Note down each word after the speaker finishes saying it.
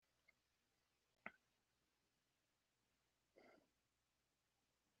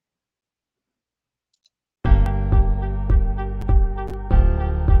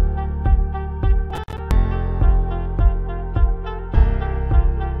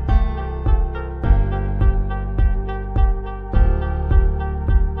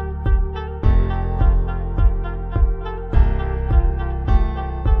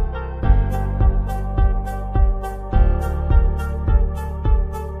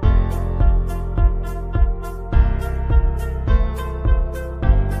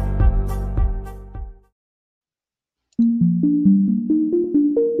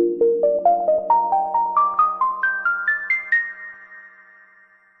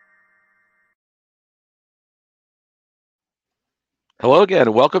Hello again,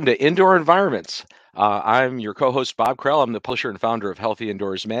 and welcome to Indoor Environments. I'm your co-host Bob Krell. I'm the publisher and founder of Healthy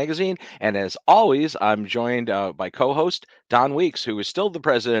Indoors Magazine, and as always, I'm joined by co-host Don Weeks, who is still the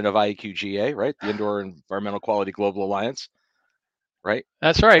president of IEQGA, right? The Indoor Environmental Quality Global Alliance, right?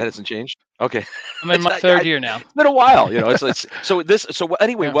 That's right. That hasn't changed. Okay, I'm in my third year now. it's been a while, It's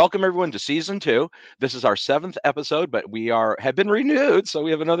anyway. Yeah. Welcome everyone to season two. This is our seventh episode, but we have been renewed, so we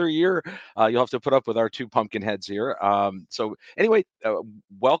have another year. You'll have to put up with our two pumpkin heads here. So anyway,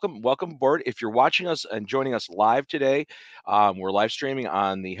 welcome aboard. If you're watching us and joining us live today, we're live streaming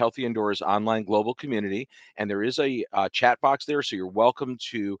on the Healthy Indoors online global community, and there is a chat box there, so you're welcome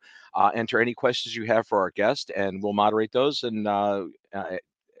to enter any questions you have for our guest, and we'll moderate those and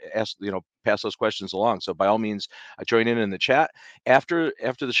ask pass those questions along. So by all means, join in the chat. After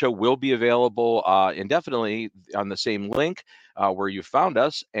the show will be available indefinitely on the same link where you found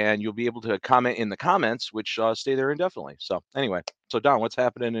us, and you'll be able to comment in the comments, which stay there indefinitely. So anyway, so Don, what's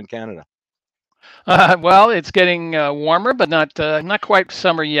happening in Canada? Well, it's getting warmer, but not quite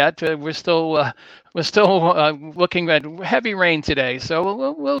summer yet. We're still looking at heavy rain today,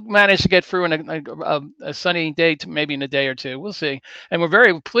 so we'll manage to get through in a sunny day, to maybe in a day or two. We'll see. And we're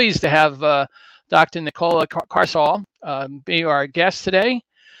very pleased to have Dr. Nicola Carsall be our guest today.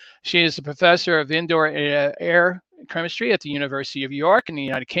 She is a professor of indoor air chemistry at the University of York in the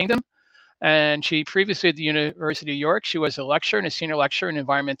United Kingdom. And she previously at the University of York, she was a lecturer and a senior lecturer in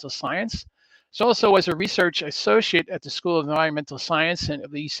environmental science. She also was a research associate at the School of Environmental Science in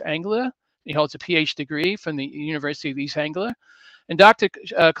East Anglia. He holds a PhD degree from the University of East Anglia. And Dr.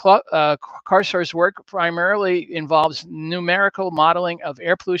 Carsall's work primarily involves numerical modeling of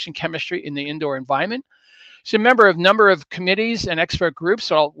air pollution chemistry in the indoor environment. She's a member of a number of committees and expert groups,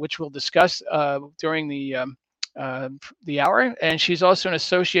 which we'll discuss during the hour. And she's also an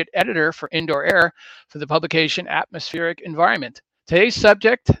associate editor for Indoor Air for the publication Atmospheric Environment. Today's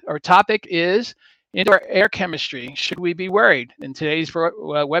subject or topic is indoor air chemistry. Should we be worried? And today's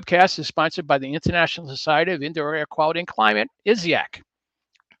webcast is sponsored by the International Society of Indoor Air Quality and Climate, ISIAQ.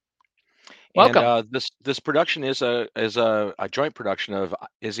 Welcome. And this production is a joint production of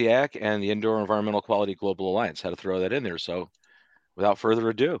ISIAQ and the Indoor Environmental Quality Global Alliance. Had to throw that in there. So, without further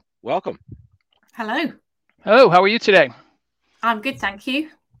ado, welcome. Hello. Hello. How are you today? I'm good, thank you.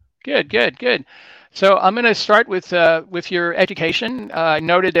 Good. So I'm going to start with your education. I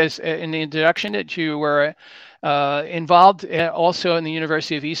noted as in the introduction that you were involved also in the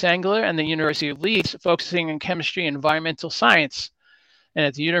University of East Anglia and the University of Leeds, focusing on chemistry and environmental science. And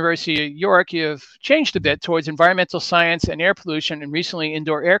at the University of York, you've changed a bit towards environmental science and air pollution, and recently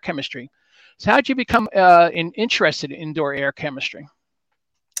indoor air chemistry. So how did you become interested in indoor air chemistry?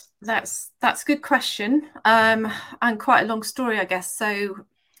 That's a good question, and quite a long story, I guess. So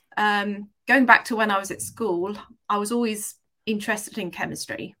going back to when I was at school, I was always interested in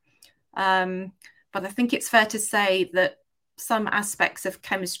chemistry. But I think it's fair to say that some aspects of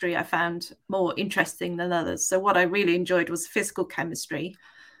chemistry I found more interesting than others. So what I really enjoyed was physical chemistry,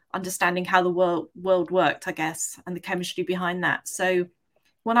 understanding how the world worked, I guess, and the chemistry behind that. So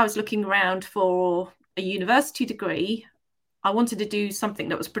when I was looking around for a university degree, I wanted to do something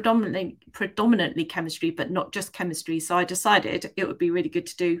that was predominantly chemistry, but not just chemistry. So I decided it would be really good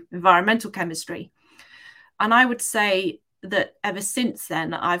to do environmental chemistry. And I would say that ever since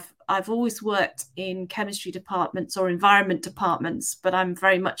then, I've always worked in chemistry departments or environment departments, but I'm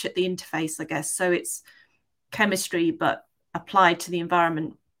very much at the interface, I guess. So it's chemistry, but applied to the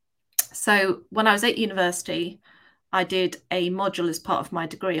environment. So when I was at university, I did a module as part of my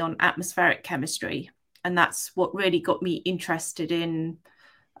degree on atmospheric chemistry. And that's what really got me interested in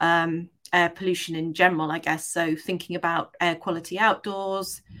air pollution in general, I guess. So thinking about air quality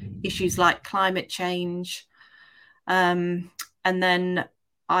outdoors, issues like climate change. And then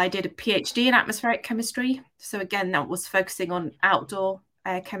I did a PhD in atmospheric chemistry. So again, that was focusing on outdoor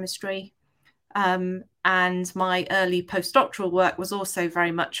air chemistry. And my early postdoctoral work was also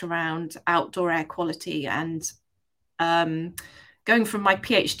very much around outdoor air quality. And going from my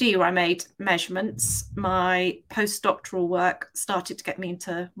PhD, where I made measurements, my postdoctoral work started to get me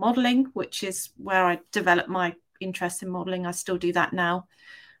into modelling, which is where I developed my interest in modelling. I still do that now.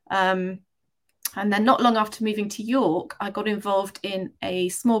 And then not long after moving to York, I got involved in a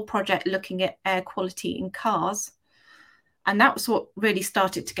small project looking at air quality in cars. And that was what really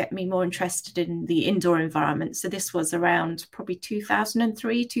started to get me more interested in the indoor environment. So this was around probably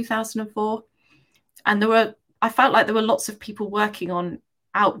 2003, 2004. And I felt like there were lots of people working on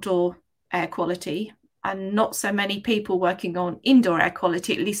outdoor air quality and not so many people working on indoor air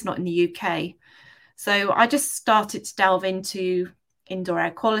quality, at least not in the UK. So I just started to delve into indoor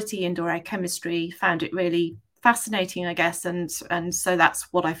air quality, indoor air chemistry, found it really fascinating, I guess, and so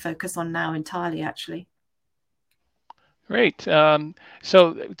that's what I focus on now entirely, actually. Great.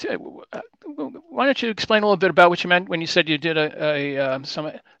 So why don't you explain a little bit about what you meant when you said you did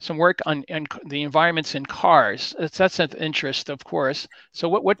some work on the environments in cars? That's of interest, of course. So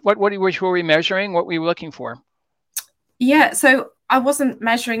what were we measuring? What were you looking for? Yeah, so I wasn't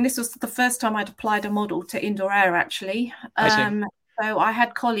measuring. This was the first time I'd applied a model to indoor air, actually. So I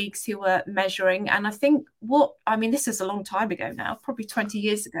had colleagues who were measuring, and I think this is a long time ago now, probably 20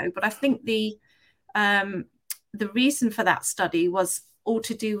 years ago, but I think the reason for that study was all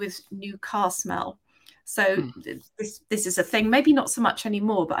to do with new car smell. So this is a thing, maybe not so much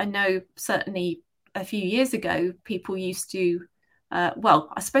anymore, but I know certainly a few years ago, people used to,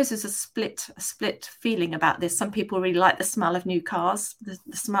 I suppose there's a split feeling about this. Some people really like the smell of new cars, the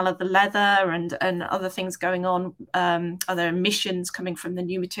smell of the leather and other things going on, other emissions coming from the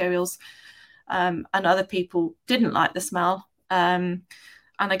new materials, and other people didn't like the smell.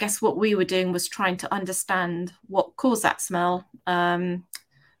 And I guess what we were doing was trying to understand what caused that smell, and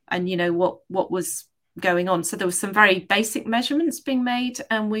what was going on. So there was some very basic measurements being made,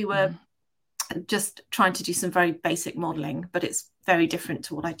 and we were just trying to do some very basic modeling. But it's very different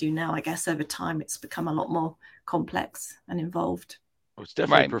to what I do now. I guess over time it's become a lot more complex and involved. It's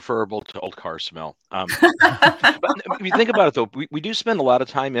definitely preferable to old car smell. But if you think about it, though, we do spend a lot of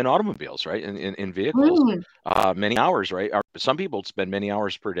time in automobiles, right? In vehicles, many hours, right? Some people spend many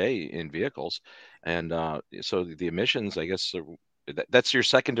hours per day in vehicles, and so the emissions, I guess, that's your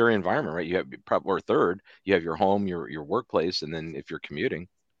secondary environment, right? You have or third, you have your home, your workplace, and then if you're commuting.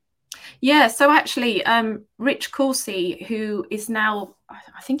 Yeah, so actually, Rich Coursey, who is now,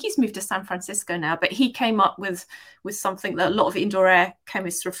 I think he's moved to San Francisco now, but he came up with something that a lot of indoor air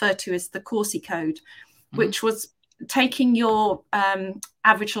chemists refer to as the Coursey Code, which was taking your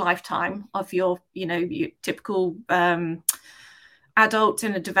average lifetime of your typical adult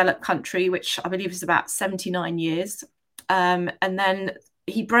in a developed country, which I believe is about 79 years, and then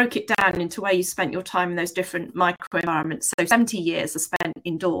he broke it down into where you spent your time in those different microenvironments. So 70 years are spent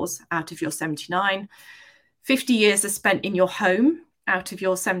indoors out of your 79, 50 years are spent in your home out of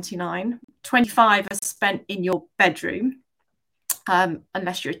your 79, 25 are spent in your bedroom,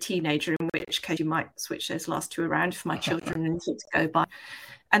 unless you're a teenager, in which case you might switch those last two around for my children and to go by.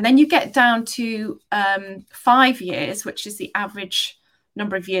 And then you get down to 5 years, which is the average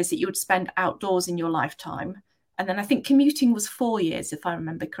number of years that you would spend outdoors in your lifetime. And then I think commuting was 4 years, if I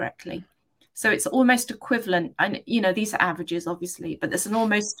remember correctly. So it's almost equivalent. And, these are averages, obviously, but there's an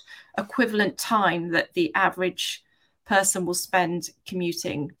almost equivalent time that the average person will spend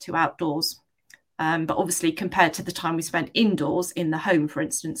commuting to outdoors. But obviously compared to the time we spent indoors in the home, for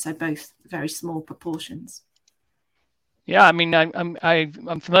instance, so both very small proportions. Yeah, I mean,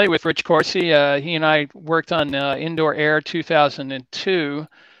 I'm familiar with Rich Coursey. He and I worked on Indoor Air 2002.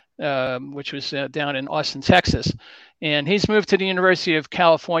 Which was down in Austin, Texas, and he's moved to the University of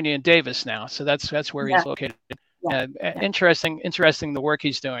California in Davis now. So that's where he's located. Interesting the work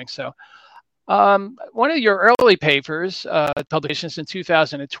he's doing. So one of your early papers, publications in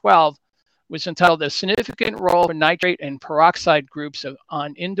 2012, was entitled "A Significant Role for Nitrate and Peroxide Groups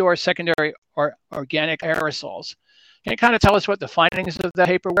on Indoor Secondary or Organic Aerosols." Can you kind of tell us what the findings of the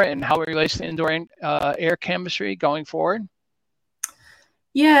paper were and how it relates to indoor air chemistry going forward?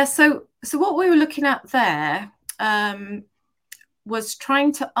 Yeah, so what we were looking at there was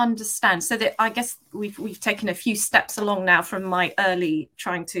trying to understand. So that I guess we've taken a few steps along now from my early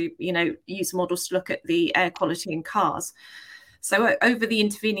trying to use models to look at the air quality in cars. So over the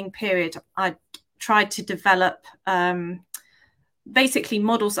intervening period, I tried to develop basically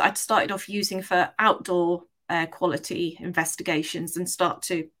models that I'd started off using for outdoor air quality investigations and start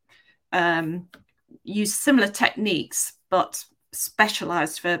to use similar techniques, but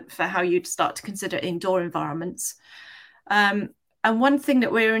specialized for how you'd start to consider indoor environments. And one thing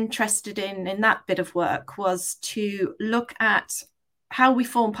that we were interested in that bit of work was to look at how we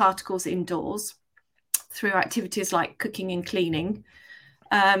form particles indoors through activities like cooking and cleaning,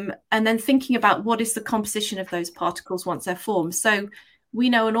 and then thinking about what is the composition of those particles once they're formed. So we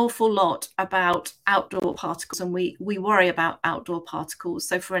know an awful lot about outdoor particles, and we worry about outdoor particles.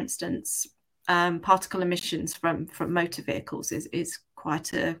 So for instance, particle emissions from motor vehicles is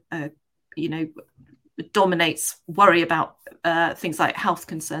quite dominates worry about things like health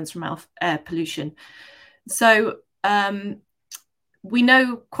concerns from air pollution. So we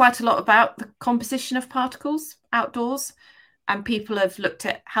know quite a lot about the composition of particles outdoors, and people have looked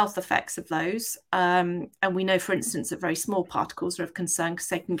at health effects of those. And we know, for instance, that very small particles are of concern because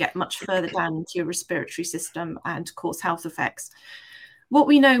they can get much further down into your respiratory system and cause health effects. What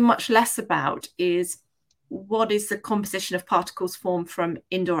we know much less about is what is the composition of particles formed from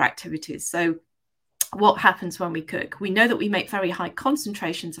indoor activities. So what happens when we cook? We know that we make very high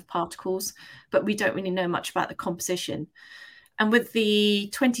concentrations of particles, but we don't really know much about the composition. And with the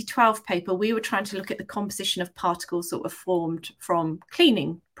 2012 paper, we were trying to look at the composition of particles that were formed from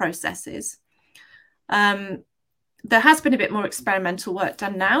cleaning processes. There has been a bit more experimental work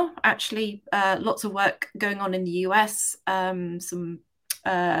done now, actually, lots of work going on in the US, lots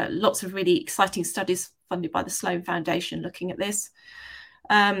of really exciting studies funded by the Sloan Foundation looking at this.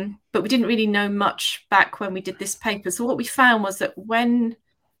 But we didn't really know much back when we did this paper. So what we found was that when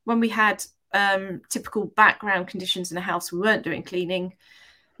we had typical background conditions in a house, we weren't doing cleaning,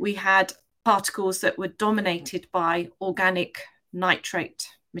 we had particles that were dominated by organic nitrate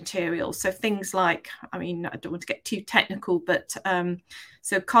materials. So things like, I mean, I don't want to get too technical, but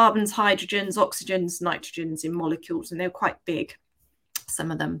so carbons, hydrogens, oxygens, nitrogens in molecules, and they're quite big,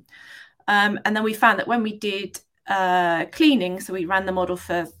 some of them. And then we found that when we did cleaning, so we ran the model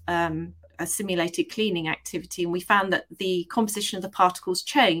for a simulated cleaning activity, and we found that the composition of the particles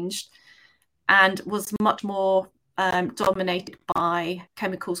changed and was much more dominated by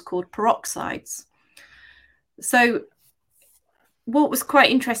chemicals called peroxides. So what was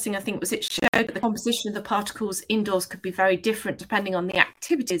quite interesting, I think, was it showed that the composition of the particles indoors could be very different depending on the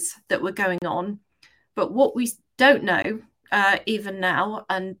activities that were going on. But what we don't know even now,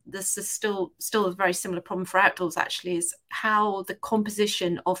 and this is still a very similar problem for outdoors actually, is how the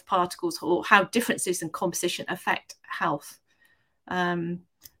composition of particles or how differences in composition affect health.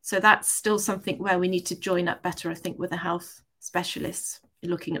 So that's still something where we need to join up better, I think, with the health specialists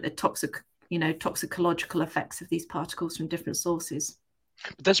looking at the toxicological effects of these particles from different sources.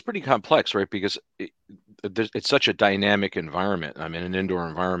 But that's pretty complex, right? Because it's such a dynamic environment. I mean, an indoor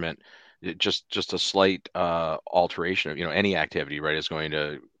environment, just a slight alteration of any activity, right, is going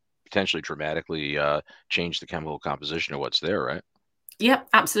to potentially dramatically change the chemical composition of what's there, right? Yeah,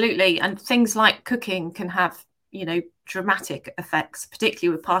 absolutely. And things like cooking can have dramatic effects,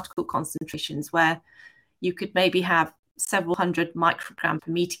 particularly with particle concentrations, where you could maybe have several hundred microgram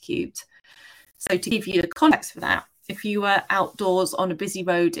per meter cubed. So to give you the context for that, if you were outdoors on a busy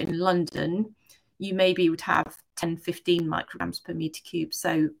road in London, you maybe would have 10, 15 micrograms per meter cube.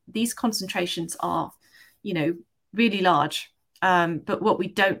 So these concentrations are, really large. But what we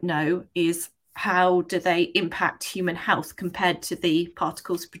don't know is how do they impact human health compared to the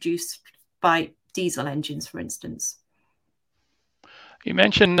particles produced by diesel engines, for instance. You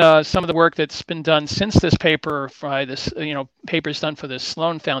mentioned some of the work that's been done since this paper, by this, papers done for the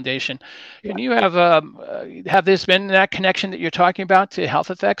Sloan Foundation. Can you have this been that connection that you're talking about to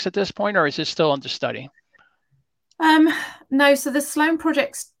health effects at this point, or is this still under study? No, so the Sloan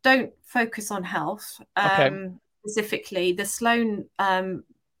projects don't focus on health specifically. The Sloan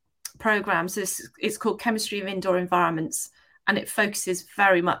programs, it's called Chemistry of Indoor Environments, and it focuses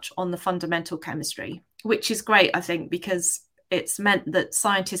very much on the fundamental chemistry, which is great, I think, because it's meant that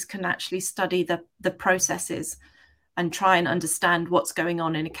scientists can actually study the processes and try and understand what's going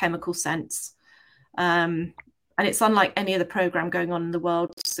on in a chemical sense. And it's unlike any other program going on in the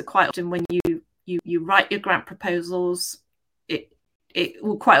world. So quite often when you write your grant proposals, it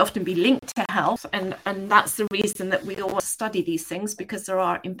will quite often be linked to health. And that's the reason that we all study these things, because there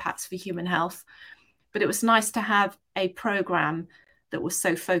are impacts for human health. But it was nice to have a program that was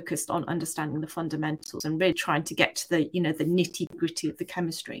so focused on understanding the fundamentals and really trying to get to the nitty-gritty of the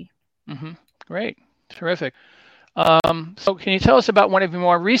chemistry. Mm-hmm. Great. Terrific. So can you tell us about one of your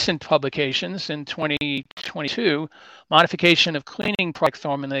more recent publications in 2022, modification of cleaning product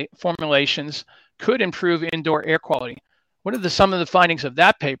formulations could improve indoor air quality? What are some of the findings of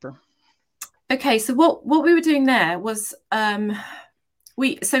that paper? Okay, so what we were doing there was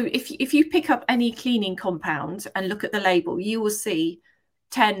if you pick up any cleaning compound and look at the label, you will see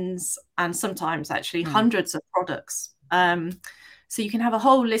tens and sometimes actually hundreds of products. So you can have a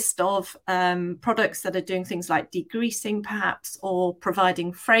whole list of products that are doing things like degreasing perhaps, or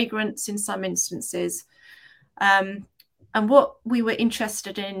providing fragrance in some instances. And what we were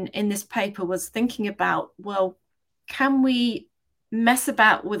interested in this paper was thinking about, well, can we mess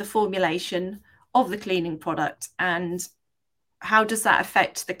about with the formulation of the cleaning product, and how does that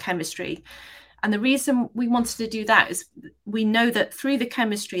affect the chemistry? And the reason we wanted to do that is we know that through the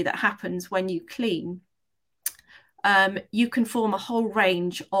chemistry that happens when you clean, you can form a whole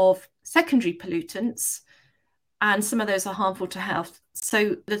range of secondary pollutants, and some of those are harmful to health.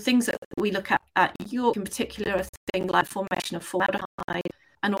 So the things that we look at York in particular are things like formation of formaldehyde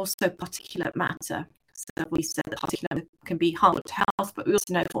and also particulate matter. So we said that particulate can be harmful to health, but we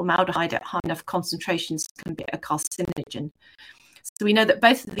also know formaldehyde at high enough concentrations can be a carcinogen. So we know that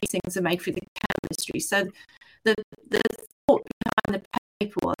both of these things are made through the chemistry. So the thought behind the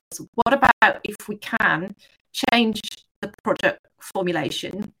paper was, what about if we can change the product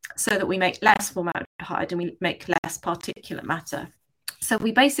formulation so that we make less formaldehyde and we make less particulate matter? So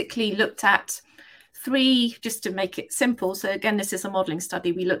we basically looked at three, just to make it simple. So again, this is a modeling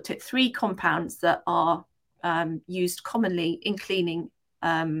study. We looked at three compounds that are used commonly in cleaning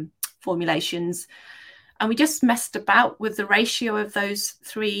formulations. And we just messed about with the ratio of those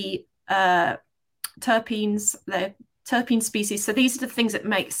three terpenes, the terpene species. So these are the things that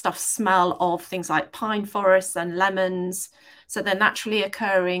make stuff smell of things like pine forests and lemons. So they're naturally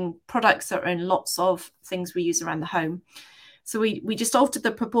occurring products that are in lots of things we use around the home. So we just altered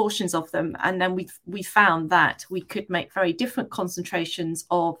the proportions of them, and then we found that we could make very different concentrations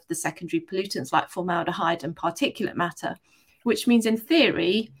of the secondary pollutants like formaldehyde and particulate matter, which means in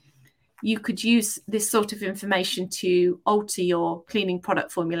theory you could use this sort of information to alter your cleaning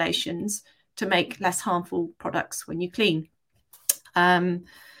product formulations to make less harmful products when you clean.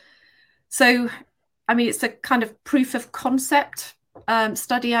 So, I mean, it's a kind of proof of concept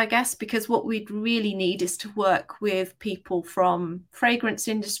study, I guess, because what we'd really need is to work with people from fragrance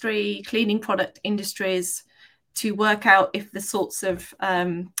industry, cleaning product industries, to work out if the sorts of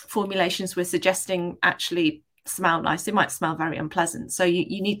formulations we're suggesting actually smell nice. They might smell very unpleasant. So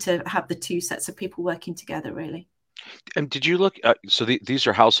you need to have the two sets of people working together, really. And did you look so these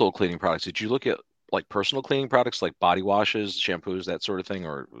are household cleaning products. Did you look at like personal cleaning products like body washes, shampoos, that sort of thing,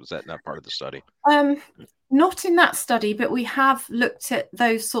 or was that not part of the study? Not in that study, but we have looked at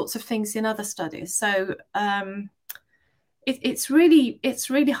those sorts of things in other studies. So it's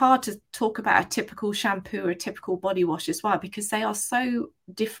really hard to talk about a typical shampoo or a typical body wash as well, because they are so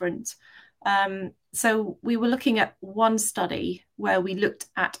different. So we were looking at one study where we looked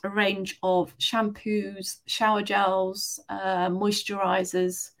at a range of shampoos, shower gels,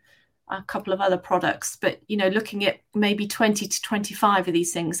 moisturizers, a couple of other products, but looking at maybe 20 to 25 of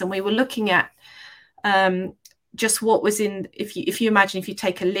these things. And we were looking at just what was in, if you imagine, if you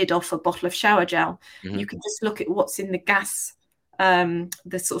take a lid off a bottle of shower gel, you can just look at what's in the gas,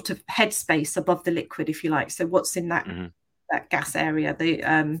 the sort of headspace above the liquid, if you like. So what's in that that gas area,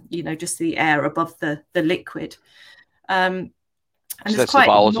 the just the air above the liquid. And so that's the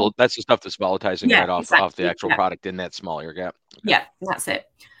volatile. That's the stuff that's volatilizing right off the actual product in that small air gap. Okay. Yeah, that's it.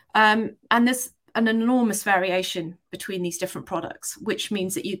 And there's an enormous variation between these different products, which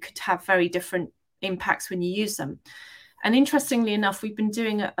means that you could have very different impacts when you use them. And interestingly enough, we've been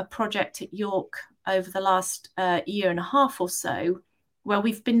doing a project at York over the last year and a half or so, where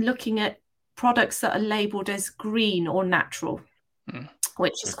we've been looking at products that are labeled as green or natural,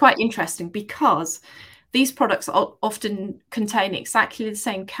 which is quite interesting because these products often contain exactly the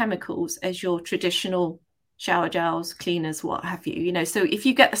same chemicals as your traditional shower gels, cleaners, what have you. So if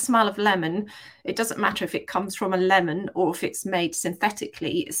you get the smell of lemon, it doesn't matter if it comes from a lemon or if it's made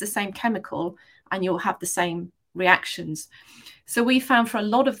synthetically, it's the same chemical and you'll have the same reactions. So we found for a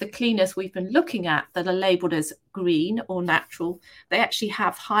lot of the cleaners we've been looking at that are labeled as green or natural, they actually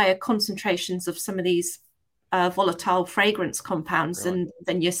have higher concentrations of some of these volatile fragrance compounds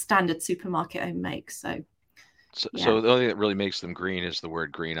than your standard supermarket own make. So the only thing that really makes them green is the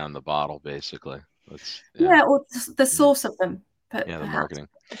word green on the bottle, basically. Or the source of them. But the marketing.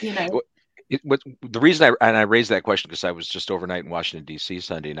 The reason I raised that question because I was just overnight in Washington D.C.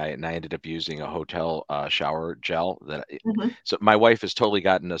 Sunday night, and I ended up using a hotel shower gel. So my wife has totally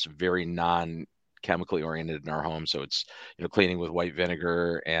gotten us very non-chemically oriented in our home. So it's cleaning with white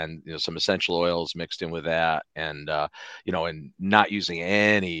vinegar and some essential oils mixed in with that, and and not using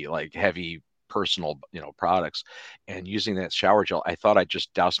any like heavy personal products, and using that shower gel. I thought I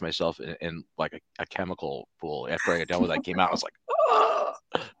just doused myself in like a chemical pool. After I got done with that, I came out, I was like, oh,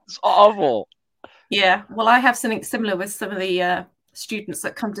 it's awful. Yeah, well, I have something similar with some of the students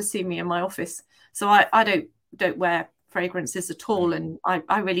that come to see me in my office. So I don't wear fragrances at all, and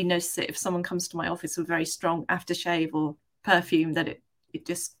I really notice it if someone comes to my office with very strong aftershave or perfume, that it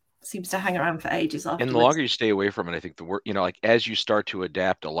just seems to hang around for ages afterwards. And the longer you stay away from it, I think the work, like as you start to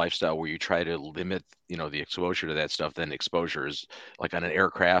adapt a lifestyle where you try to limit, the exposure to that stuff, then exposure is like on an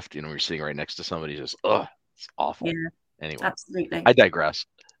aircraft, you're sitting right next to somebody, just, it's awful. Yeah, anyway, absolutely. I digress.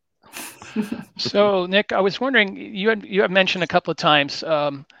 So Nick, I was wondering, you have mentioned a couple of times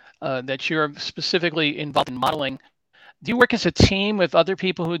that you're specifically involved in modeling. Do you work as a team with other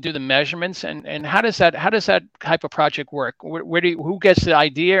people who do the measurements, and how does that type of project work? Who gets the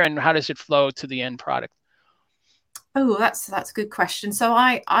idea, and how does it flow to the end product? Oh, that's a good question. So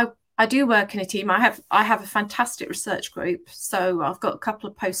I do work in a team. I have a fantastic research group. So I've got a couple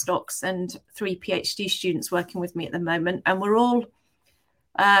of postdocs and 3 PhD students working with me at the moment, and we're all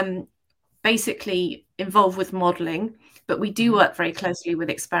basically involved with modelling, but we do work very closely with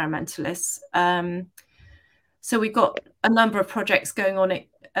experimentalists. So we've got a number of projects going on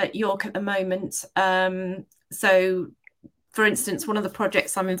at York at the moment. So, for instance, one of the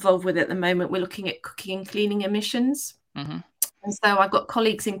projects I'm involved with at the moment, we're looking at cooking and cleaning emissions. And so I've got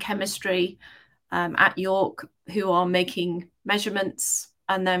colleagues in chemistry at York who are making measurements,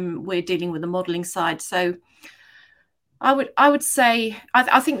 and then we're dealing with the modelling side. So I would say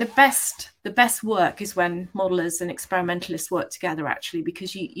I think the best work is when modelers and experimentalists work together, actually,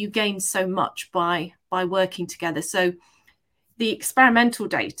 because you gain so much by working together. So the experimental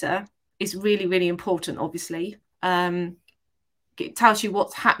data is really, really important, obviously. It tells you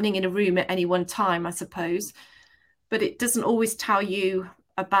what's happening in a room at any one time, I suppose, but it doesn't always tell you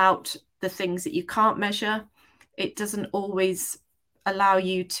about the things that you can't measure. It doesn't always allow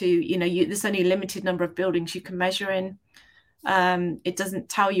you to, there's only a limited number of buildings you can measure in. It doesn't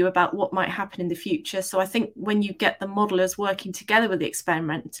tell you about what might happen in the future. So I think when you get the modelers working together with the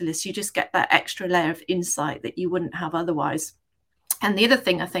experimentalists, you just get that extra layer of insight that you wouldn't have otherwise. And the other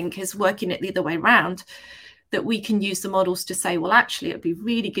thing I think is working it the other way around, that we can use the models to say, well, actually, it'd be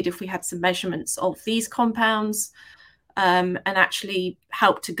really good if we had some measurements of these compounds, and actually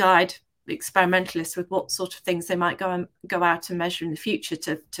help to guide experimentalists with what sort of things they might go out and measure in the future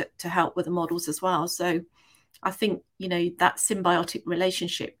to help with the models as well. So I think, that symbiotic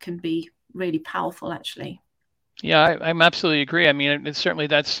relationship can be really powerful, actually. Yeah, I'm absolutely agree. I mean, it's certainly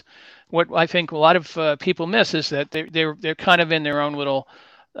that's what I think a lot of people miss, is that they're kind of in their own little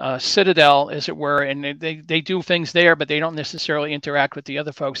citadel, as it were, and they do things there, but they don't necessarily interact with the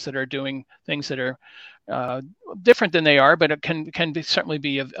other folks that are doing things that are different than they are, but it can certainly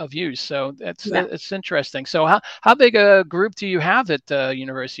be of use. So it's interesting. So how big a group do you have at the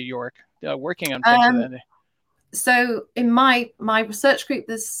University of York working on things like that? So in my research group,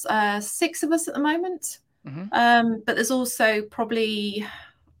 there's 6 of us at the moment, but there's also probably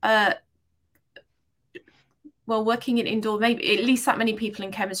working in indoor, maybe at least that many people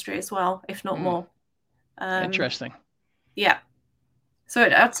in chemistry as well, if not more. Interesting. Yeah. So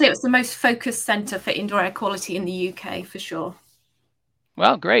I'd say it's the most focused centre for indoor air quality in the UK, for sure.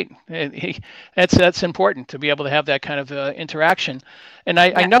 Well, great. That's important to be able to have that kind of interaction. And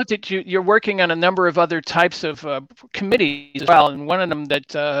I know that you're working on a number of other types of committees as well. And one of them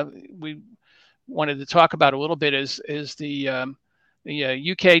that we wanted to talk about a little bit is the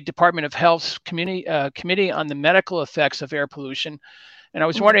UK Department of Health's Committee on the Medical Effects of Air Pollution. And I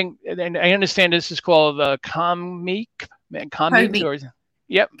was wondering, and I understand this is called the COMMET. COMMET.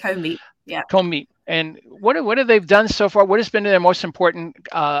 Yeah. COMMET. And what have they done so far? What has been their most important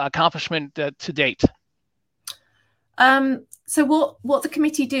accomplishment to date? So what the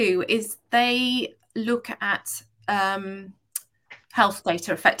committee do is they look at health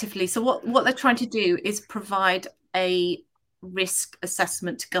data effectively. So what they're trying to do is provide a risk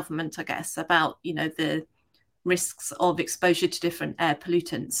assessment to government, I guess, about the risks of exposure to different air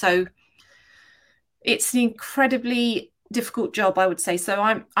pollutants. So it's an incredibly difficult job, I would say. So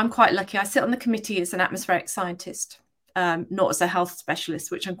I'm quite lucky. I sit on the committee as an atmospheric scientist, not as a health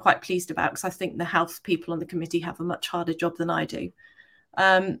specialist, which I'm quite pleased about, because I think the health people on the committee have a much harder job than I do.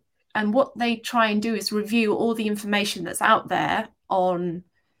 And what they try and do is review all the information that's out there on,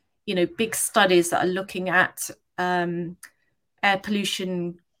 big studies that are looking at air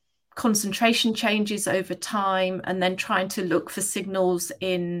pollution concentration changes over time, and then trying to look for signals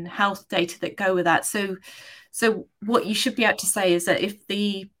in health data that go with that. So what you should be able to say is that if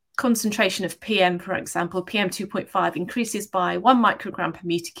the concentration of PM, for example, PM 2.5 increases by 1 microgram per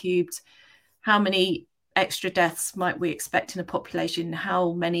meter cubed, how many extra deaths might we expect in a population?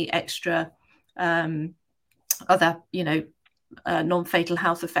 How many extra other, non-fatal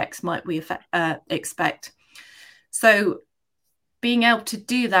health effects might we expect? So being able to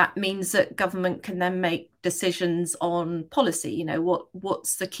do that means that government can then make decisions on policy.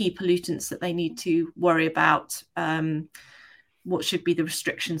 What's the key pollutants that they need to worry about? What should be the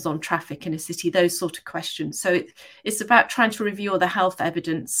restrictions on traffic in a city? Those sort of questions. So it's about trying to review all the health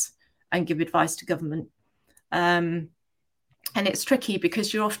evidence and give advice to government. And it's tricky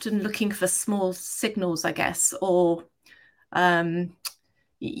because you're often looking for small signals, I guess, or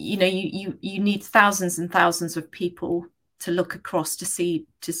you need thousands and thousands of people to look across to see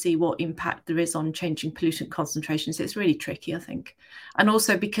what impact there is on changing pollutant concentrations. It's really tricky, I think. And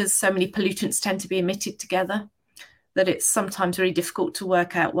also because so many pollutants tend to be emitted together, that it's sometimes really difficult to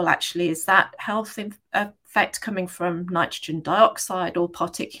work out, well, actually, is that health effect coming from nitrogen dioxide or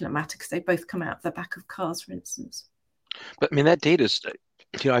particulate matter, because they both come out of the back of cars, for instance. But I mean, that data is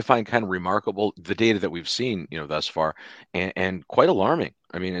I find kind of remarkable the data that we've seen, thus far, and quite alarming.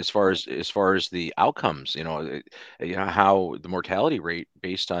 I mean, as far as the outcomes, how the mortality rate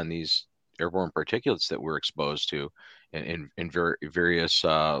based on these airborne particulates that we're exposed to in various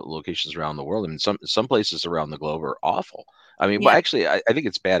locations around the world. I mean, some places around the globe are awful. I mean, well, Yeah. actually, I think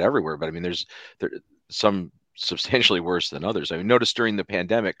it's bad everywhere, but I mean, there some substantially worse than others. I mean, notice during the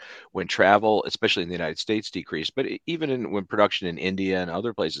pandemic when travel, especially in the United States, decreased, but even when production in India and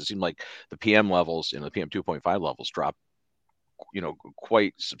other places, it seemed like the PM levels, the PM 2.5 levels dropped,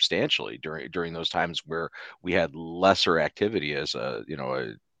 quite substantially during those times where we had lesser activity as a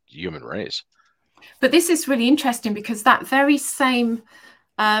human race. But this is really interesting because that very same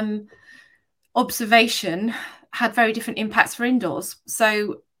observation had very different impacts for indoors.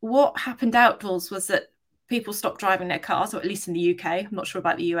 So what happened outdoors was that people stopped driving their cars, or at least in the UK. I'm not sure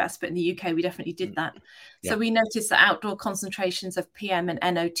about the US, but in the UK, we definitely did that. Yeah. So we noticed that outdoor concentrations of PM and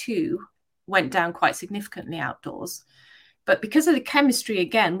NO2 went down quite significantly outdoors. But because of the chemistry,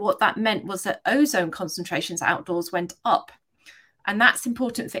 again, what that meant was that ozone concentrations outdoors went up. And that's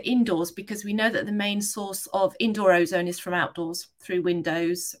important for indoors because we know that the main source of indoor ozone is from outdoors through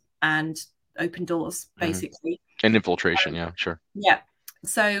windows and open doors, basically. And infiltration, yeah, sure. Yeah.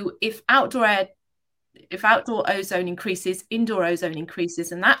 So if outdoor ozone increases, indoor ozone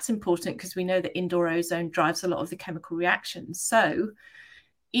increases, and that's important because we know that indoor ozone drives a lot of the chemical reactions. So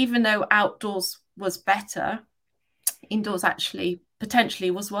even though outdoors was better, indoors actually potentially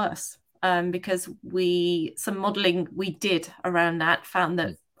was worse. Because some modeling we did around that found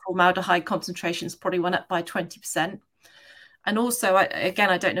that formaldehyde concentrations probably went up by 20%. And also,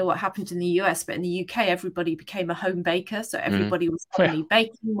 again, I don't know what happened in the US, but in the UK, everybody became a home baker. So everybody was suddenly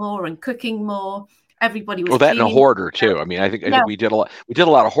baking more and cooking more. Everybody was that and a hoarder too. I mean, I think we did a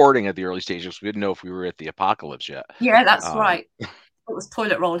lot of hoarding at the early stages. We didn't know if we were at the apocalypse yet. Yeah, that's right. It was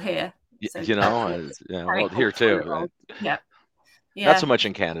toilet roll here. So, well, here too. Yeah. Not so much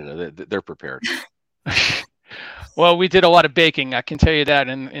in Canada. They're prepared. Well, we did a lot of baking. I can tell you that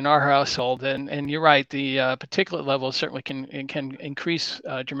in our household, and you're right. The particulate levels certainly can increase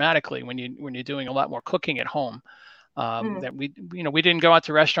dramatically when you're doing a lot more cooking at home. That we didn't go out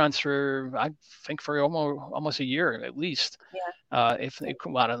to restaurants for I think for almost a year at least. Yeah. If a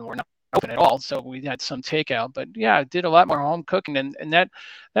lot of them were not open at all, so we had some takeout. But yeah, did a lot more home cooking, and that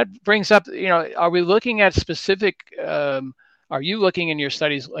brings up are we looking at specific? Are you looking in your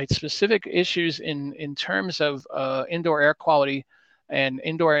studies like specific issues in terms of indoor air quality and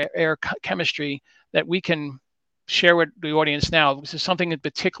indoor air chemistry that we can share with the audience now? Is there something in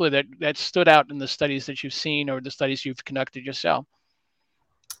particular that stood out in the studies that you've seen or the studies you've conducted yourself?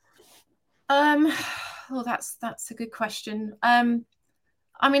 Well, that's a good question.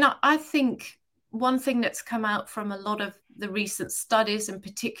 I mean, I think one thing that's come out from a lot of the recent studies, and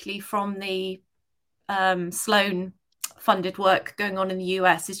particularly from the Sloan funded work going on in the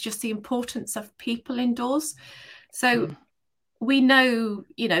US, is just the importance of people indoors. So we know,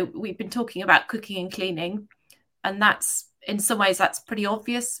 we've been talking about cooking and cleaning, and that's in some ways that's pretty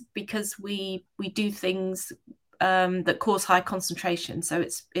obvious because we do things that cause high concentration. So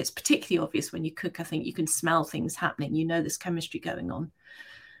it's particularly obvious when you cook. I think you can smell things happening. There's chemistry going on.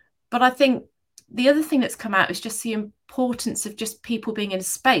 But I think the other thing that's come out is just the importance of just people being in a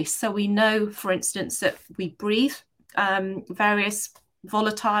space. So we know, for instance, that we breathe various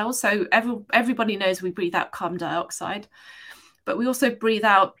volatiles. So everybody knows we breathe out carbon dioxide, but we also breathe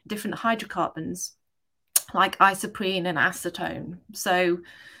out different hydrocarbons like isoprene and acetone. So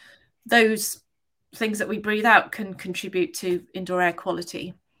those things that we breathe out can contribute to indoor air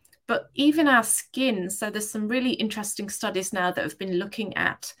quality. But even our skin, so there's some really interesting studies now that have been looking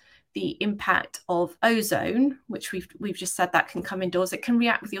at the impact of ozone, which we've just said that can come indoors. It can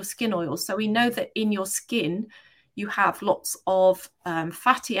react with your skin oils. So we know that in your skin, you have lots of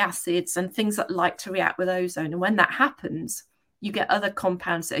fatty acids and things that like to react with ozone. And when that happens, you get other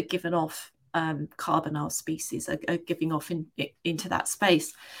compounds that are given off, carbonyl species are giving off into that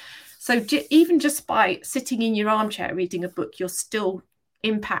space. So even just by sitting in your armchair reading a book, you're still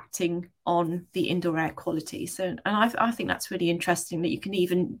impacting on the indoor air quality. So, and I think that's really interesting that you can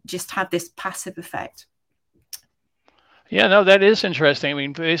even just have this passive effect. Yeah, no, that is interesting. I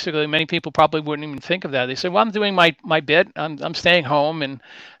mean, basically, many people probably wouldn't even think of that. They say, "Well, I'm doing my bit. I'm staying home, and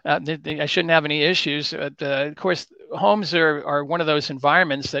I shouldn't have any issues." But of course, homes are one of those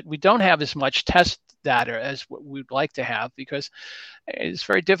environments that we don't have as much test data as what we'd like to have, because it's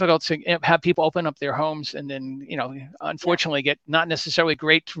very difficult to have people open up their homes and then, unfortunately, get not necessarily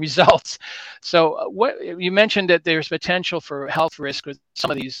great results. So, what you mentioned that there's potential for health risk with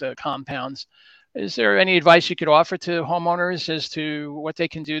some of these compounds. Is there any advice you could offer to homeowners as to what they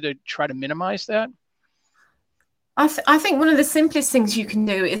can do to try to minimize that? I think one of the simplest things you can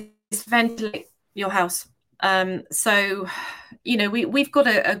do is ventilate your house. So, you know, we've got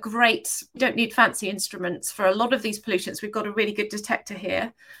a great, we don't need fancy instruments for a lot of these pollutants. We've got a really good detector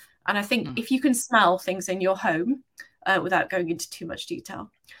here. And I think if you can smell things in your home without going into too much detail,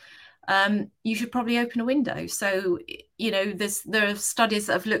 you should probably open a window. So, you know, there are studies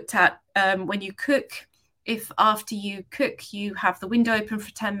that have looked at when you cook, if after you cook, you have the window open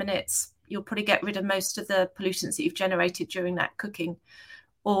for 10 minutes, you'll probably get rid of most of the pollutants that you've generated during that cooking,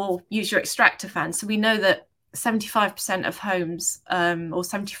 or use your extractor fan. So we know that 75% of homes or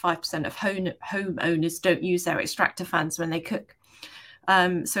 75% of homeowners don't use their extractor fans when they cook.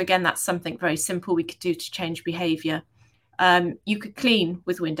 So again, that's something very simple we could do to change behavior. You could clean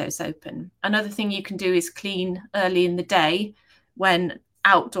with windows open. Another thing you can do is clean early in the day when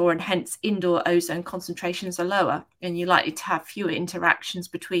outdoor and hence indoor ozone concentrations are lower, and you're likely to have fewer interactions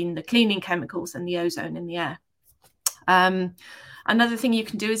between the cleaning chemicals and the ozone in the air. Another thing you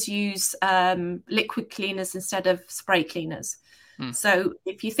can do is use liquid cleaners instead of spray cleaners. So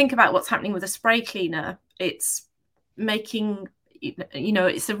if you think about what's happening with a spray cleaner, it's making, you know,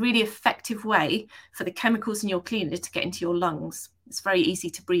 it's a really effective way for the chemicals in your cleaner to get into your lungs. It's very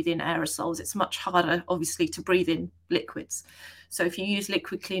easy to breathe in aerosols. It's much harder, obviously, to breathe in liquids. So if you use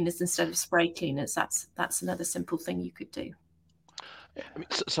liquid cleaners instead of spray cleaners, that's another simple thing you could do. I mean,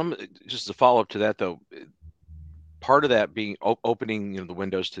 just a follow up to that, though, part of that being opening, you know, the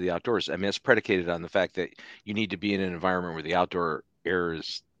windows to the outdoors. I mean, it's predicated on the fact that you need to be in an environment where the outdoor air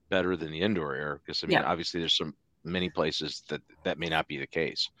is better than the indoor air. Because I mean, obviously, there's many places that may not be the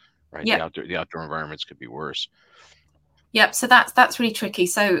case, right? The outdoor environments could be worse. Yep. So that's really tricky.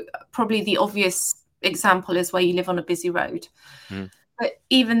 So probably the obvious example is where you live on a busy road. But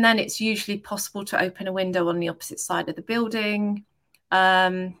even then, it's usually possible to open a window on the opposite side of the building.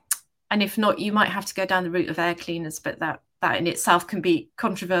 And if not, you might have to go down the route of air cleaners, but that in itself can be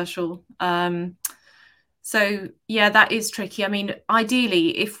controversial. So yeah, that is tricky. I mean,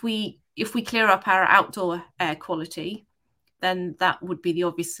 ideally, if we clear up our outdoor air quality, then that would be the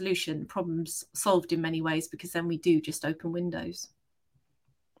obvious solution. Problems solved in many ways, because then we do just open windows.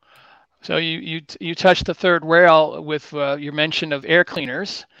 So you touched the third rail with your mention of air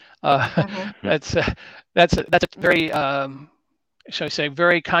cleaners. That's a very shall I say,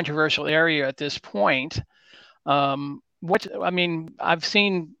 very controversial area at this point. I've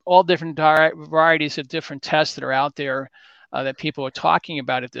seen all different varieties of different tests that are out there that people are talking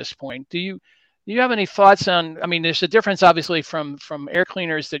about at this point. Do you have any thoughts on? I mean, there's a difference, obviously, from air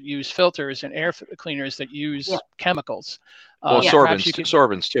cleaners that use filters and air cleaners that use chemicals. Well,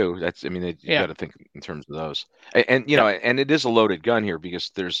 sorbents too. That's, I mean, you got to think in terms of those. And you know, and it is a loaded gun here, because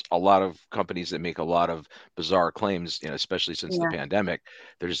there's a lot of companies that make a lot of bizarre claims, you know, especially since the pandemic.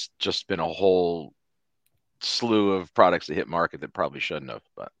 There's just been a whole slew of products that hit market that probably shouldn't have.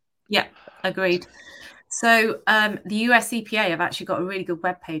 But yeah, agreed. So the US EPA have actually got a really good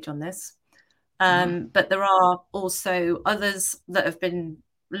webpage on this. But there are also others that have been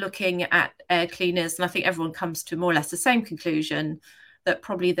looking at air cleaners, and I think everyone comes to more or less the same conclusion, that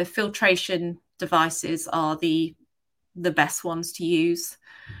probably the filtration devices are the best ones to use.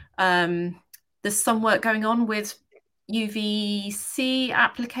 There's some work going on with UVC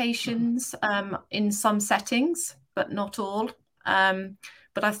applications in some settings, but not all.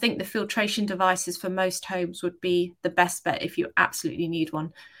 But I think the filtration devices for most homes would be the best bet if you absolutely need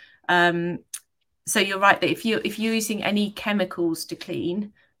one. So you're right that if you're using any chemicals to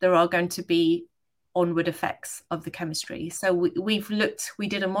clean, there are going to be onward effects of the chemistry. So we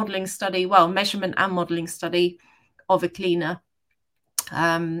did a measurement and modeling study of a cleaner.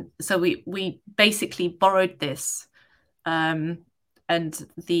 So we basically borrowed this, and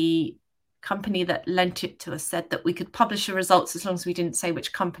the company that lent it to us said that we could publish the results as long as we didn't say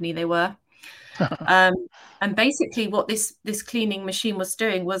which company they were. And basically what this cleaning machine was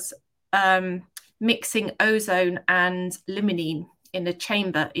doing was mixing ozone and limonene in a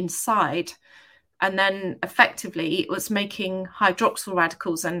chamber inside, and then effectively it was making hydroxyl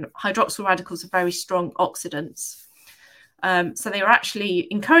radicals, and hydroxyl radicals are very strong oxidants. So they were actually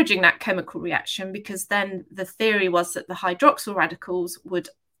encouraging that chemical reaction, because then the theory was that the hydroxyl radicals would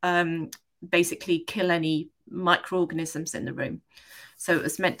basically kill any microorganisms in the room. So it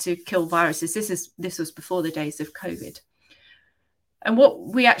was meant to kill viruses. This was before the days of COVID. And what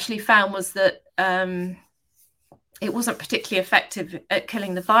we actually found was that it wasn't particularly effective at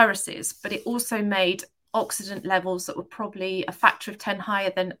killing the viruses, but it also made oxidant levels that were probably a factor of 10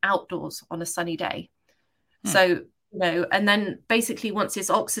 higher than outdoors on a sunny day. So And then basically once this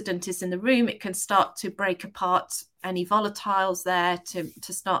oxidant is in the room, it can start to break apart any volatiles there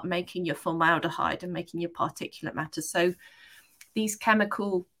to start making your formaldehyde and making your particulate matter. So these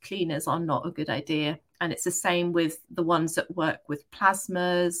chemical cleaners are not a good idea. And it's the same with the ones that work with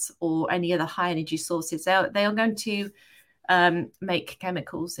plasmas or any other high energy sources. They are going to make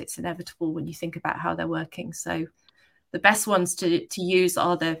chemicals. It's inevitable when you think about how they're working. So the best ones to use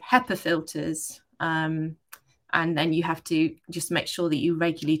are the HEPA filters. And then you have to just make sure that you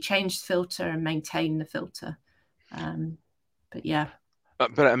regularly change the filter and maintain the filter. But yeah.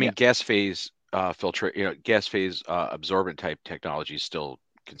 But I mean, gas phase filter, gas phase absorbent type technology is still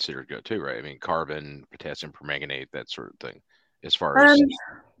considered good too, right? I mean, carbon, potassium permanganate, that sort of thing. As far as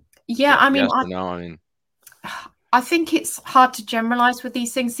I think it's hard to generalize with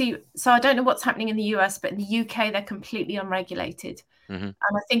these things. So I don't know what's happening in the US, but in the UK, they're completely unregulated. Mm-hmm. And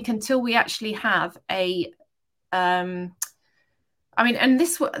I think until we actually have and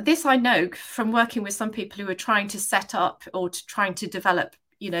this I know from working with some people who are trying to set up or trying to develop,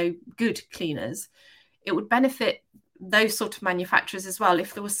 good cleaners, it would benefit those sort of manufacturers as well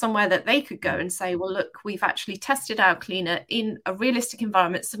if there was somewhere that they could go and say, well, look, we've actually tested our cleaner in a realistic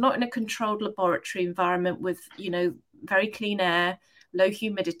environment, so not in a controlled laboratory environment with very clean air, low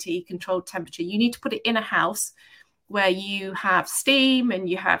humidity, controlled temperature. You need to put it in a house where you have steam and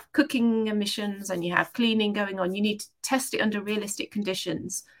you have cooking emissions and you have cleaning going on. You need to test it under realistic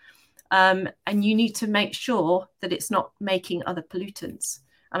conditions, and you need to make sure that it's not making other pollutants.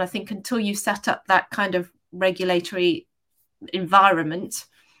 And I think until you set up that kind of regulatory environment,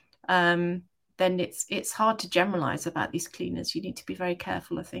 then it's hard to generalize about these cleaners. You need to be very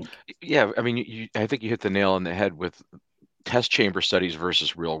careful, I think. Yeah, I mean, I think you hit the nail on the head with test chamber studies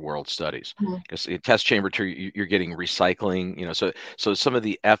versus real world studies. Because in test chamber, you're getting recycling, so some of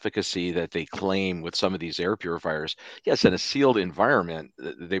the efficacy that they claim with some of these air purifiers, yes, in a sealed environment,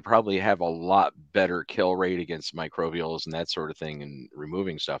 they probably have a lot better kill rate against microbials and that sort of thing and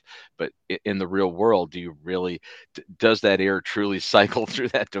removing stuff. But in the real world, does that air truly cycle through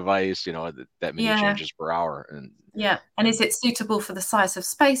that device, that many changes per hour? And is it suitable for the size of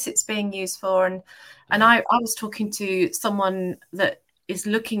space it's being used for? And I was talking to someone that is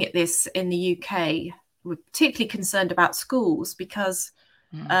looking at this in the UK. We're particularly concerned about schools because,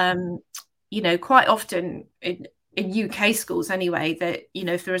 quite often in UK schools anyway, that,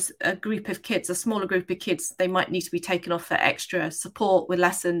 if there's a group of kids, a smaller group of kids, they might need to be taken off for extra support with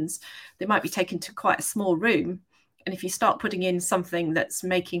lessons. They might be taken to quite a small room. And if you start putting in something that's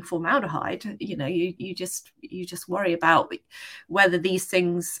making formaldehyde, you just worry about whether these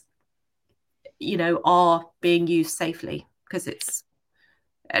things, are being used safely, because it's,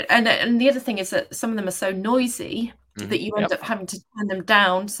 and the other thing is that some of them are so noisy that you end up having to turn them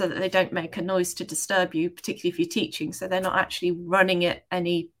down so that they don't make a noise to disturb you, particularly if you're teaching. So they're not actually running it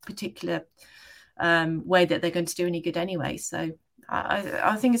any particular way that they're going to do any good anyway. So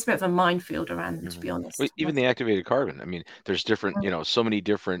I think it's a bit of a minefield around them, to be honest. Well, even the activated carbon. I mean, there's different, so many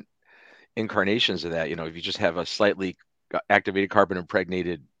different incarnations of that. If you just have a slightly activated carbon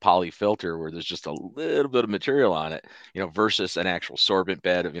impregnated poly filter where there's just a little bit of material on it, versus an actual sorbent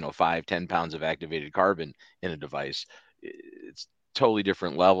bed of, 5-10 pounds of activated carbon in a device, it's totally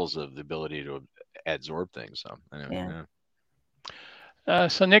different levels of the ability to adsorb things. So, anyway,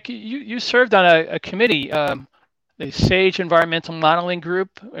 so Nick, you served on a committee, the SAGE Environmental Modeling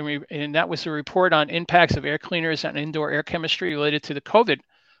Group, and that was a report on impacts of air cleaners on indoor air chemistry related to the COVID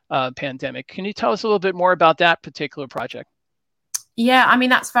pandemic. Can you tell us a little bit more about that particular project? Yeah, I mean,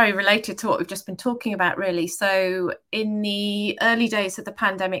 that's very related to what we've just been talking about, really. So in the early days of the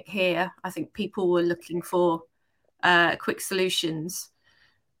pandemic here, I think people were looking for quick solutions.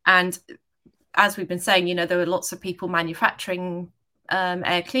 And as we've been saying, there were lots of people manufacturing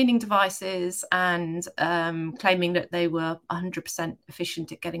air cleaning devices and claiming that they were 100%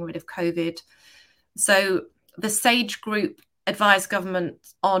 efficient at getting rid of COVID. So the SAGE group advised government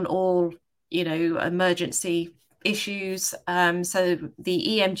on all, emergency issues. So the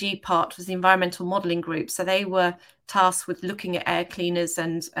EMG part was the environmental modelling group. So they were tasked with looking at air cleaners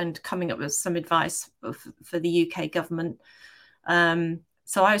and coming up with some advice for the UK government.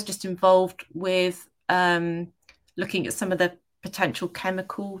 So I was just involved with looking at some of the potential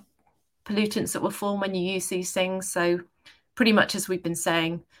chemical pollutants that will form when you use these things. So pretty much as we've been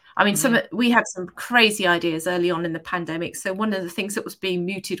saying, I mean, we had some crazy ideas early on in the pandemic. So one of the things that was being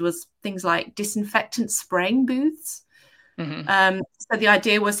mooted was things like disinfectant spraying booths. So the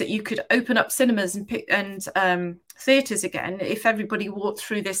idea was that you could open up cinemas and theatres again if everybody walked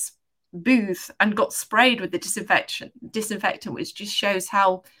through this booth and got sprayed with the disinfectant, which just shows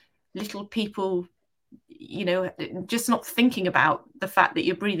how little people just not thinking about the fact that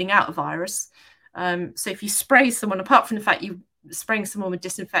you're breathing out a virus. So if you spray someone, apart from the fact you spraying someone with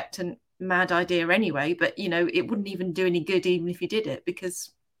disinfectant, mad idea anyway, but it wouldn't even do any good even if you did it,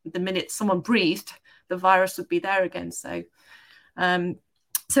 because the minute someone breathed, the virus would be there again. So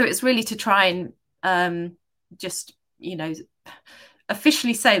it's really to try and just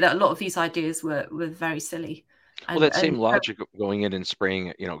officially say that a lot of these ideas were very silly. Well, that same logic of going in and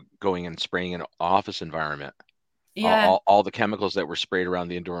spraying an office environment. Yeah. All the chemicals that were sprayed around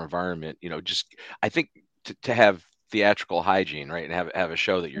the indoor environment, just I think to have theatrical hygiene, right, and have a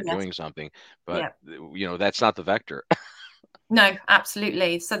show that you're doing something, but that's not the vector. No,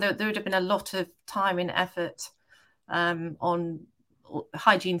 absolutely. So there would have been a lot of time and effort on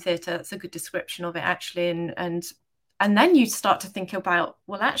hygiene theatre. That's a good description of it, actually. And then you start to think about,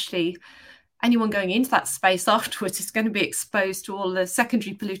 well, actually, anyone going into that space afterwards is going to be exposed to all the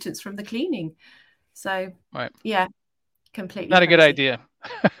secondary pollutants from the cleaning. So, yeah, completely. Not a good idea.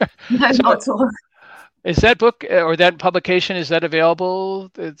 No, not at all. Is that book or that publication, is that available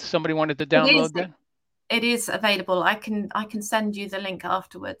if somebody wanted to download that? It is available. I can send you the link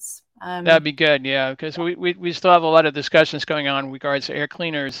afterwards. That'd be good, yeah, because we still have a lot of discussions going on in regards to air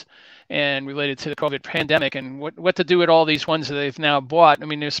cleaners and related to the COVID pandemic and what to do with all these ones that they've now bought. I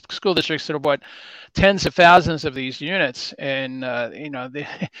mean, there's school districts that have bought tens of thousands of these units, and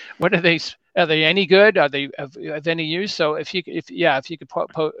what are they? Are they any good? Are they of any use? So if you could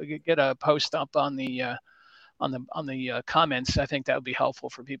get a post up on the comments, I think that would be helpful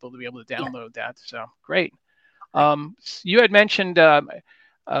for people to be able to download that. So great. You had mentioned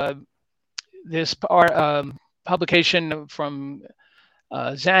this publication from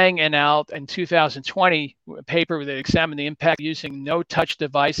Zhang and al. In 2020, a paper that examined the impact of using no-touch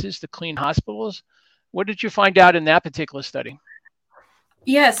devices to clean hospitals. What did you find out in that particular study?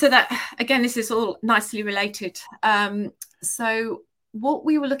 Yeah, so that, again, this is all nicely related. So what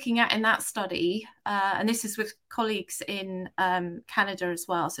we were looking at in that study, and this is with colleagues in Canada as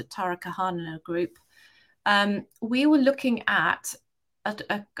well, so Tara Kahan and her group, we were looking at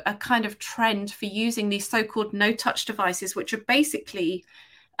a kind of trend for using these so-called no-touch devices, which are basically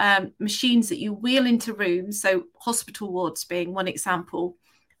machines that you wheel into rooms, so hospital wards being one example,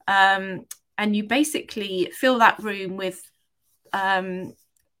 and you basically fill that room with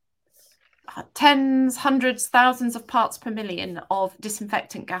tens, hundreds, thousands of parts per million of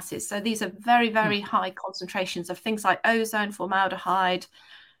disinfectant gases. So these are very, very high concentrations of things like ozone, formaldehyde,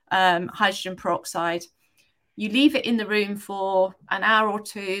 hydrogen peroxide. You leave it in the room for an hour or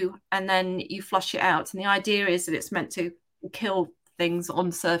two, and then you flush it out. And the idea is that it's meant to kill things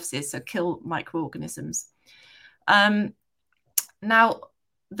on surfaces, so kill microorganisms. Now,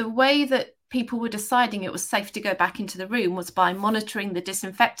 the way that people were deciding it was safe to go back into the room was by monitoring the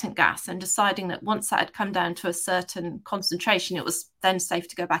disinfectant gas and deciding that once that had come down to a certain concentration, it was then safe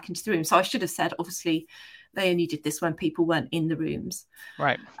to go back into the room. So I should have said, obviously, they only did this when people weren't in the rooms.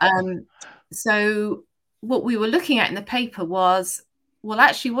 Right. So what we were looking at in the paper was, well,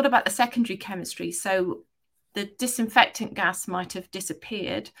 actually, what about the secondary chemistry? So the disinfectant gas might have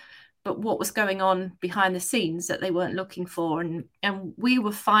disappeared, but what was going on behind the scenes that they weren't looking for. And we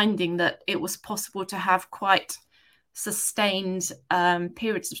were finding that it was possible to have quite sustained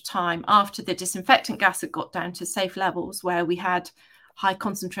periods of time after the disinfectant gas had got down to safe levels where we had high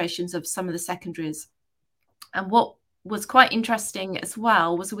concentrations of some of the secondaries. And what was quite interesting as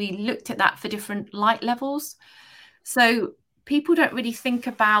well was we looked at that for different light levels. So people don't really think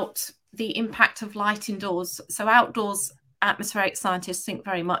about the impact of light indoors. So outdoors, atmospheric scientists think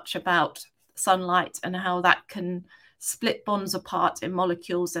very much about sunlight and how that can split bonds apart in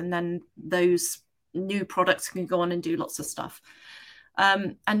molecules, and then those new products can go on and do lots of stuff.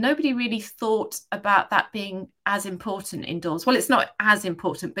 And nobody really thought about that being as important indoors. Well, it's not as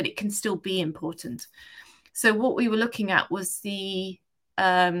important, but it can still be important. So what we were looking at was the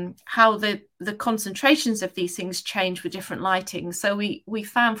how the concentrations of these things change with different lighting. So we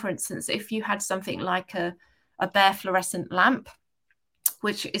found, for instance, if you had something like a bare fluorescent lamp,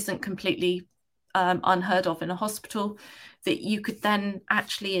 which isn't completely unheard of in a hospital, that you could then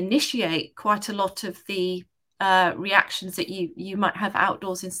actually initiate quite a lot of the reactions that you might have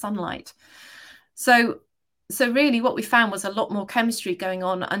outdoors in sunlight. So really what we found was a lot more chemistry going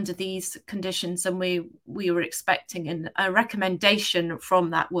on under these conditions than we were expecting. And a recommendation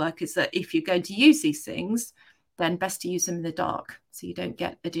from that work is that if you're going to use these things, then best to use them in the dark so you don't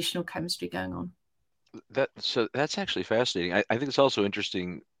get additional chemistry going on. So that's actually fascinating. I think it's also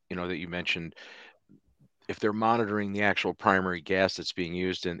interesting, that you mentioned if they're monitoring the actual primary gas that's being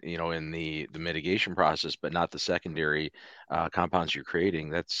used in the mitigation process, but not the secondary compounds you're creating,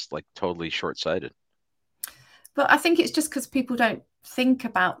 that's like totally short-sighted. But I think it's just because people don't think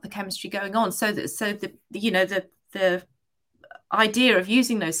about the chemistry going on. So the idea of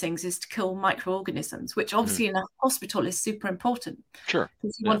using those things is to kill microorganisms, which obviously in a hospital is super important. Sure.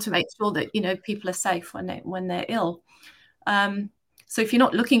 Because you want to make sure that, people are safe when they're ill. So if you're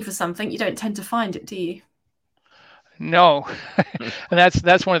not looking for something, you don't tend to find it, do you? No, and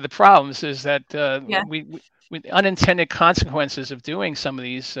that's one of the problems, is that we unintended consequences of doing some of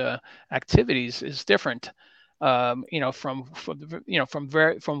these activities is different. From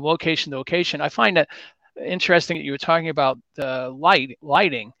location to location. I find that interesting that you were talking about the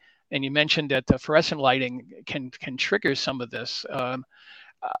lighting, and you mentioned that the fluorescent lighting can trigger some of this.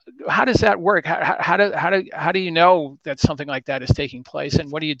 How does that work? How do you know that something like that is taking place,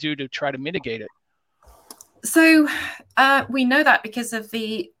 and what do you do to try to mitigate it? So we know that because of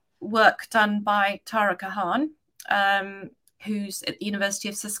the work done by Tara Kahan, who's at the University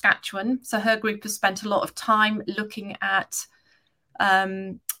of Saskatchewan. So her group has spent a lot of time looking at how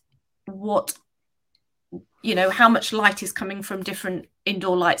much light is coming from different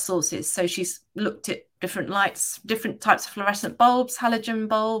indoor light sources. So she's looked at different lights, different types of fluorescent bulbs, halogen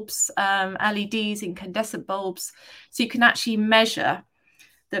bulbs, LEDs, incandescent bulbs. So you can actually measure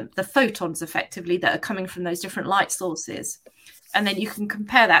the photons effectively that are coming from those different light sources. And then you can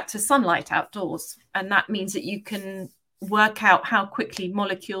compare that to sunlight outdoors. And that means that you can work out how quickly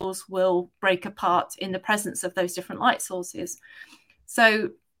molecules will break apart in the presence of those different light sources. So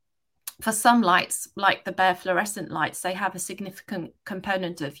for some lights, like the bare fluorescent lights, they have a significant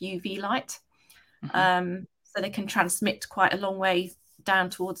component of UV light. So they can transmit quite a long way down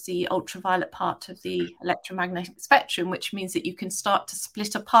towards the ultraviolet part of the electromagnetic spectrum, which means that you can start to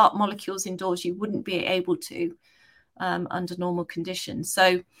split apart molecules indoors you wouldn't be able to under normal conditions.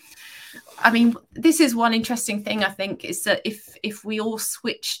 So, I mean, this is one interesting thing, I think, is that if we all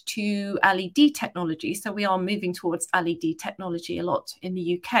switch to LED technology, so we are moving towards LED technology a lot in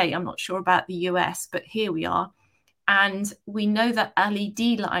the UK. I'm not sure about the US, but here we are. And we know that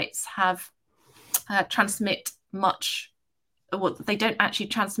LED lights have transmit much, well, they don't actually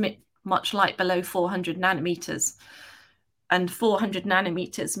transmit much light below 400 nanometers. And 400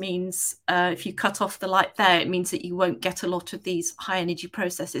 nanometers means if you cut off the light there, it means that you won't get a lot of these high energy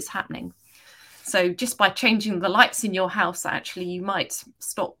processes happening. So just by changing the lights in your house, actually, you might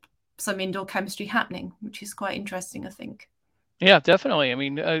stop some indoor chemistry happening, which is quite interesting, I think. Yeah, definitely. I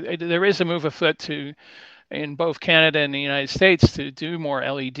mean, there is a move afoot in both Canada and the United States to do more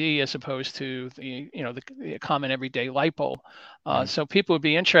LED as opposed to the common everyday light bulb. So people would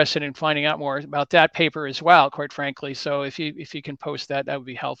be interested in finding out more about that paper as well, quite frankly. So if you can post that, that would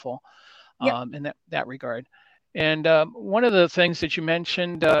be helpful in that regard. And one of the things that you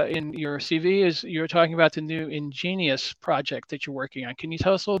mentioned in your CV is you're talking about the new Ingenious project that you're working on. Can you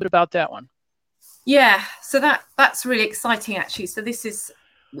tell us a little bit about that one? Yeah, so that's really exciting, actually. So this is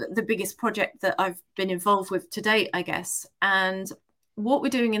the biggest project that I've been involved with to date, I guess. And what we're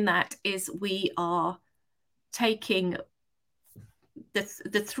doing in that is we are taking the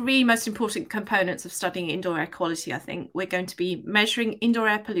three most important components of studying indoor air quality. I think we're going to be measuring indoor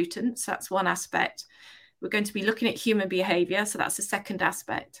air pollutants. That's one aspect. We're going to be looking at human behavior. So that's the second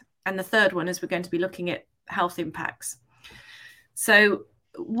aspect. And the third one is we're going to be looking at health impacts. So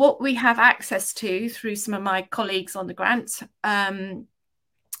what we have access to through some of my colleagues on the grant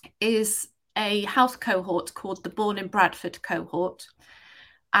is a health cohort called the Born in Bradford cohort.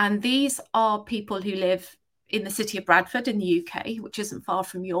 And these are people who live in the city of Bradford in the UK, which isn't far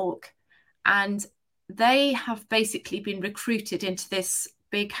from York. And they have basically been recruited into this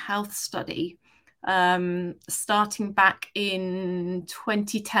big health study starting back in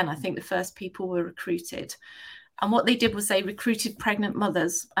 2010. I think the first people were recruited. And what they did was they recruited pregnant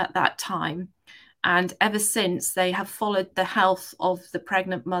mothers at that time. And ever since, they have followed the health of the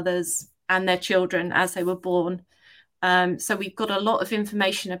pregnant mothers and their children as they were born. So we've got a lot of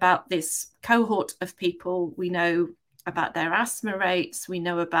information about this cohort of people. We know about their asthma rates. We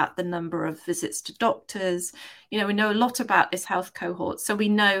know about the number of visits to doctors. We know a lot about this health cohort. So we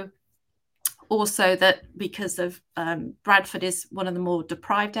know also that because of Bradford is one of the more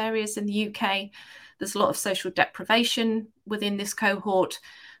deprived areas in the UK, there's a lot of social deprivation within this cohort.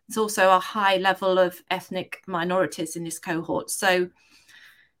 There's also a high level of ethnic minorities in this cohort. So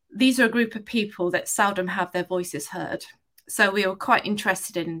these are a group of people that seldom have their voices heard. So we were quite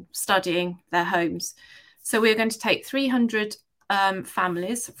interested in studying their homes. So we're going to take 300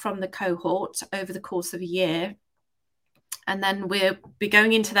 families from the cohort over the course of a year. And then we'll be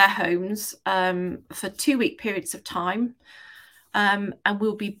going into their homes for 2-week periods of time. And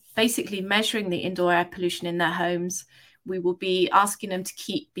we'll be basically measuring the indoor air pollution in their homes. We will be asking them to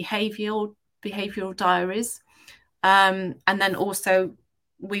keep behavioral diaries. And then also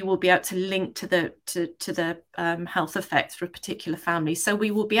we will be able to link to the health effects for a particular family. So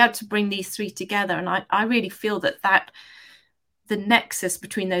we will be able to bring these three together. And I really feel that the nexus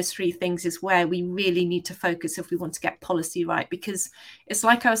between those three things is where we really need to focus if we want to get policy right. Because it's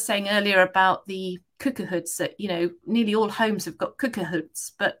like I was saying earlier about the cooker hoods, that, you know, nearly all homes have got cooker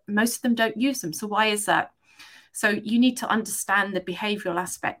hoods, but most of them don't use them. So why is that? So you need to understand the behavioral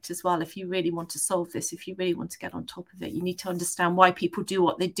aspect as well. If you really want to solve this, if you really want to get on top of it, you need to understand why people do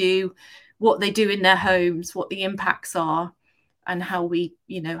what they do in their homes, what the impacts are, and how we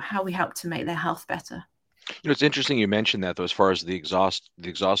help to make their health better. You know, it's interesting you mentioned that, though, as far as the exhaust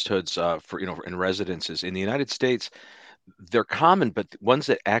hoods for, you know, in residences in the United States, they're common, but the ones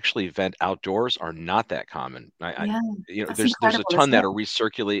that actually vent outdoors are not that common. Yeah, you know, that's there's a incredible, ton isn't that it? are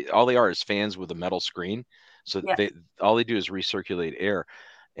recirculate. All they are is fans with a metal screen, so Yeah, all they do is recirculate air.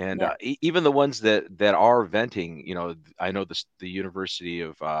 And yeah, even the ones that are venting, you know, I know the University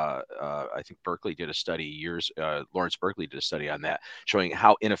of I think Berkeley did a study Lawrence Berkeley did a study on that, showing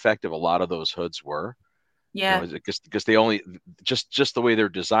how ineffective a lot of those hoods were. You yeah. know, because they only just the way they're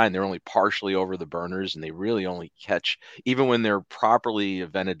designed, they're only partially over the burners, and they really only catch, even when they're properly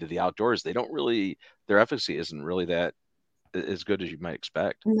vented to the outdoors, they don't really, their efficacy isn't really that as good as you might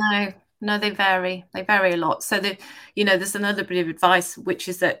expect. No, they vary. They vary a lot. So there's another bit of advice, which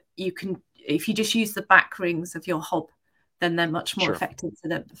is that if you just use the back rings of your hob, then they're much more Sure. effective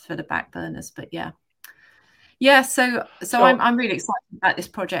for the back burners. But yeah. So So I'm really excited about this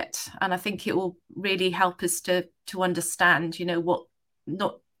project, and I think it will really help us to understand, you know, what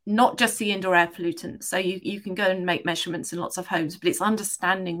not just the indoor air pollutants. So you can go and make measurements in lots of homes, but it's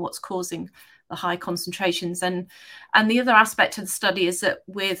understanding what's causing the high concentrations. And the other aspect of the study is that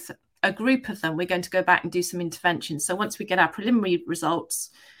with a group of them, we're going to go back and do some interventions. So once we get our preliminary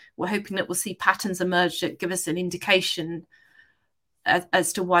results, we're hoping that we'll see patterns emerge that give us an indication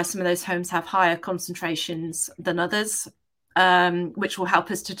as to why some of those homes have higher concentrations than others, which will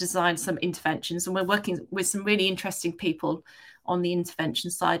help us to design some interventions. And we're working with some really interesting people on the intervention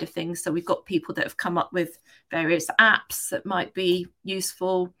side of things. So we've got people that have come up with various apps that might be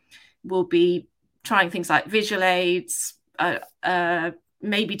useful. We'll be trying things like visual aids,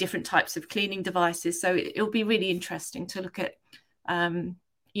 maybe different types of cleaning devices. So it'll be really interesting to look at,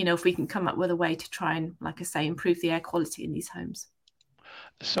 if we can come up with a way to try and, like I say, improve the air quality in these homes.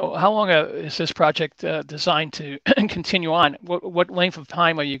 So how long is this project designed to continue on? What length of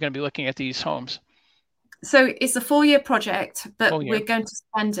time are you going to be looking at these homes? So it's a 4-year project, but Full year. we're going to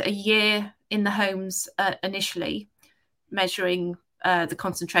spend a year in the homes initially measuring the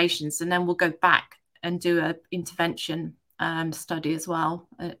concentrations, and then we'll go back and do an intervention study as well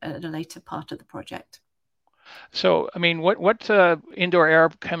at a later part of the project. So, I mean, what indoor air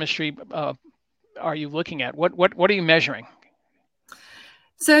chemistry are you looking at? What are you measuring?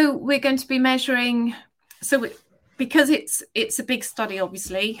 So we're going to be measuring. Because it's a big study,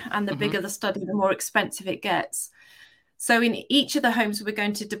 obviously, and the bigger the study, the more expensive it gets. So in each of the homes, we're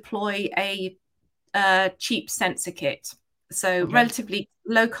going to deploy a cheap sensor kit. So relatively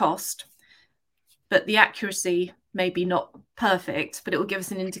low cost, but the accuracy may be not perfect, but it will give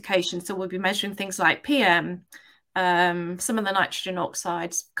us an indication. So we'll be measuring things like PM, some of the nitrogen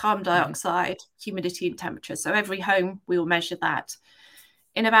oxides, carbon dioxide, humidity and temperature. So every home, we will measure that.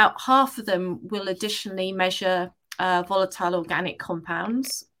 In about half of them, we'll additionally measure volatile organic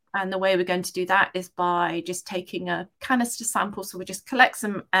compounds. And the way we're going to do that is by just taking a canister sample. So we just collect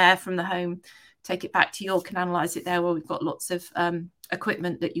some air from the home, take it back to York and analyze it there, where we've got lots of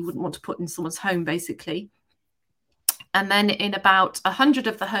equipment that you wouldn't want to put in someone's home, basically. And then in about 100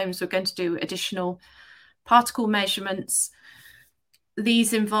 of the homes, we're going to do additional particle measurements.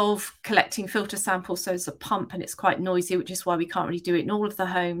 These involve collecting filter samples, so it's a pump and it's quite noisy, which is why we can't really do it in all of the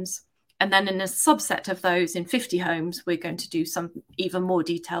homes. And then in a subset of those, in 50 homes, we're going to do some even more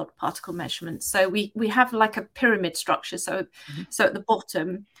detailed particle measurements. So we have like a pyramid structure. So at the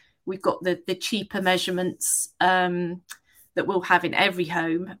bottom, we've got the cheaper measurements that we'll have in every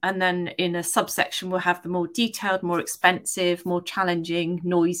home. And then in a subsection, we'll have the more detailed, more expensive, more challenging,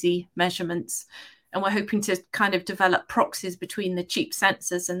 noisy measurements. And we're hoping to kind of develop proxies between the cheap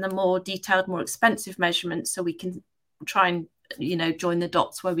sensors and the more detailed, more expensive measurements, so we can try and, join the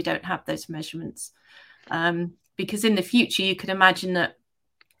dots where we don't have those measurements. Because in the future, you could imagine that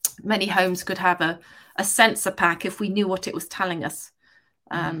many homes could have a sensor pack if we knew what it was telling us.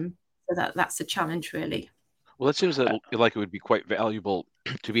 So that's a challenge, really. Well, it seems that like it would be quite valuable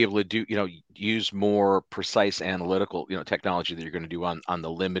to be able to do, use more precise analytical, technology that you're going to do on the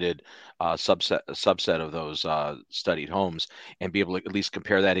limited subset of those studied homes, and be able to at least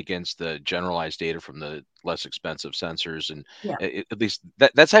compare that against the generalized data from the less expensive sensors, and Yeah. at least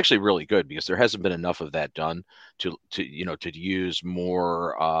that's actually really good, because there hasn't been enough of that done to use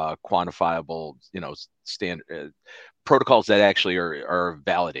more quantifiable, standard protocols that actually are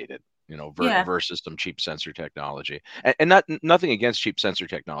validated, Yeah. versus some cheap sensor technology. And nothing against cheap sensor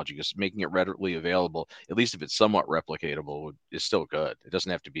technology, just making it readily available, at least if it's somewhat replicatable, is still good. It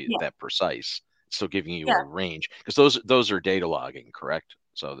doesn't have to be Yeah. that precise. It's still giving you Yeah. a range, because those are data logging, correct?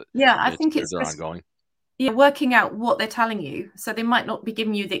 So that Yeah, I think it's they're just ongoing. working out what they're telling you. So they might not be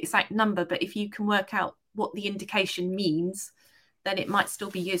giving you the exact number, but if you can work out what the indication means, then it might still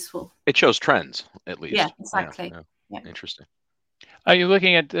be useful. It shows trends, at least. Yeah, exactly. Yeah. Interesting. Are you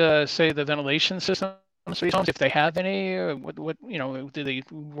looking at, say, the ventilation systems for these homes, if they have any? Or what do they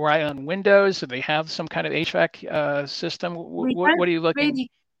rely on windows? Do they have some kind of HVAC system? What are you looking?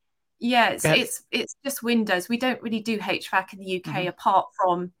 Really, yeah, it's just windows. We don't really do HVAC in the UK, apart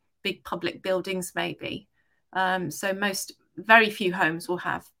from big public buildings, maybe. So very few homes will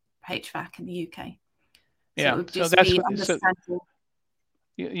have HVAC in the UK. So yeah, it would so just that's be so understanding.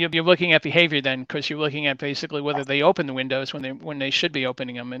 you're looking at behavior then, because you're looking at basically whether they open the windows when they should be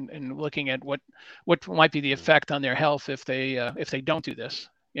opening them, and looking at what might be the effect on their health if they don't do this,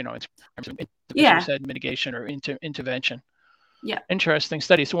 in terms of, as you said, mitigation or intervention. Yeah. Interesting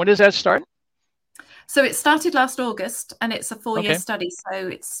study. So when does that start? So it started last August, and it's a 4-year study. So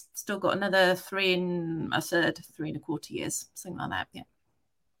it's still got another 3.25 years, something like that. Yeah.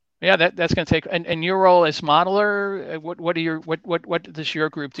 Yeah, that's going to take. And your role as modeler, what does your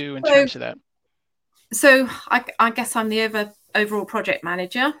group do in terms of that? So I guess I'm the overall project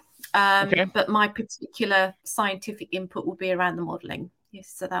manager, but my particular scientific input will be around the modelling.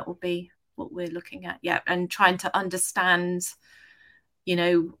 Yes, so that will be what we're looking at. Yeah, and trying to understand,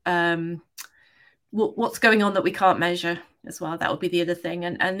 what's going on that we can't measure as well. That will be the other thing.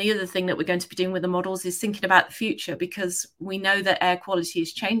 And the other thing that we're going to be doing with the models is thinking about the future, because we know that air quality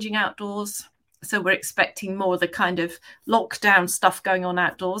is changing outdoors. So we're expecting more of the kind of lockdown stuff going on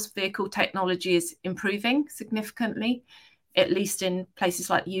outdoors. Vehicle technology is improving significantly, at least in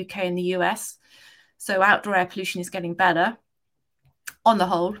places like the UK and the US. So outdoor air pollution is getting better on the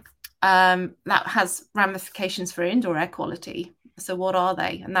whole. That has ramifications for indoor air quality. So what are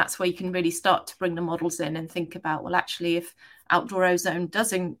they? And that's where you can really start to bring the models in and think about, well, actually, if outdoor ozone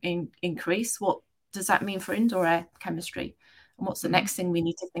does increase, what does that mean for indoor air chemistry? And what's the next thing we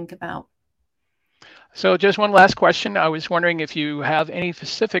need to think about? So just one last question. I was wondering if you have any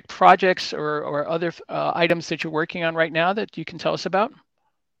specific projects or other items that you're working on right now that you can tell us about.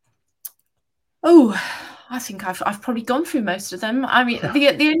 Oh, I think I've probably gone through most of them. I mean, the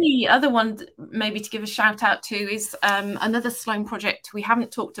only other one maybe to give a shout out to is another Sloan project we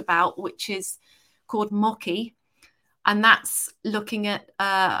haven't talked about, which is called MOCI. And that's looking at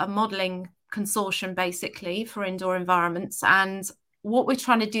a modelling consortium, basically, for indoor environments. And what we're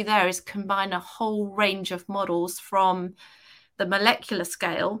trying to do there is combine a whole range of models from the molecular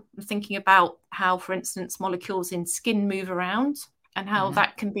scale, thinking about how, for instance, molecules in skin move around and how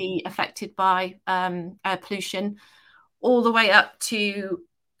that can be affected by air pollution, all the way up to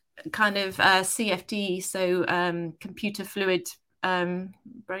kind of CFD, so computer fluid,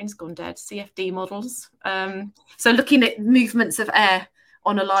 brain's gone dead, CFD models. So looking at movements of air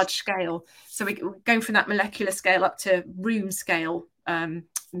on a large scale. So we're going from that molecular scale up to room scale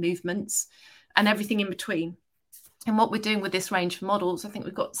movements and everything in between. And what we're doing with this range of models, I think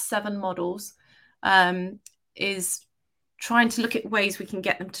we've got 7 models, is trying to look at ways we can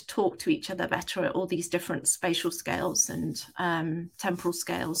get them to talk to each other better at all these different spatial scales and temporal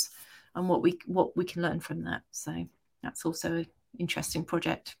scales, and what we can learn from that. So that's also an interesting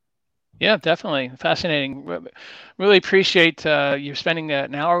project. Yeah, definitely fascinating. Really appreciate you spending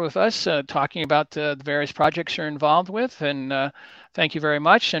an hour with us talking about the various projects you're involved with, and thank you very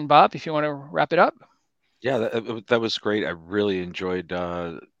much. And Bob, if you want to wrap it up. Yeah, that was great. I really enjoyed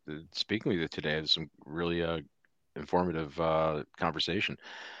speaking with you today. It was some really informative conversation.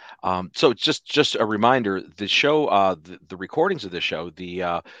 So just a reminder: the show, the recordings of the show,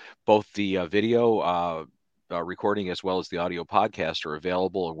 both the video recording as well as the audio podcast are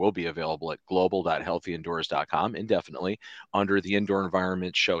available or will be available at global.healthyindoors.com indefinitely under the Indoor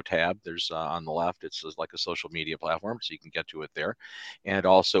Environment Show tab. There's on the left, it's like a social media platform, so you can get to it there. And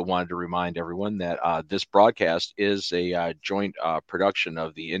also wanted to remind everyone that this broadcast is a joint production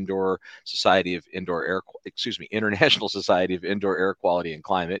of the International Society of Indoor Air Quality and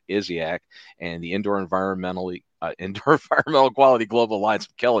Climate, ISIAC, and the Indoor Environmental Quality Global Alliance.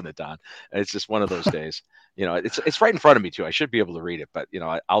 I'm killing it, Don. It's just one of those days. It's right in front of me too. I should be able to read it, but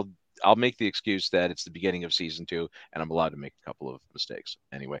I'll make the excuse that it's the beginning of season 2 and I'm allowed to make a couple of mistakes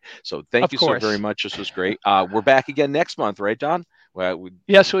anyway. So thank you so very much. This was great. We're back again next month, right, Don? Well,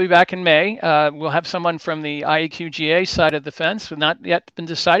 yes, we'll be back in May. We'll have someone from the IAQGA side of the fence. Not yet been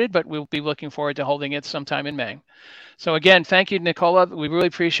decided, but we'll be looking forward to holding it sometime in May. So again, thank you, Nicola. We really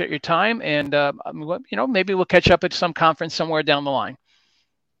appreciate your time, and maybe we'll catch up at some conference somewhere down the line.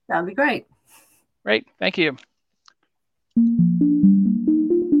 That'd be great. Great, thank you.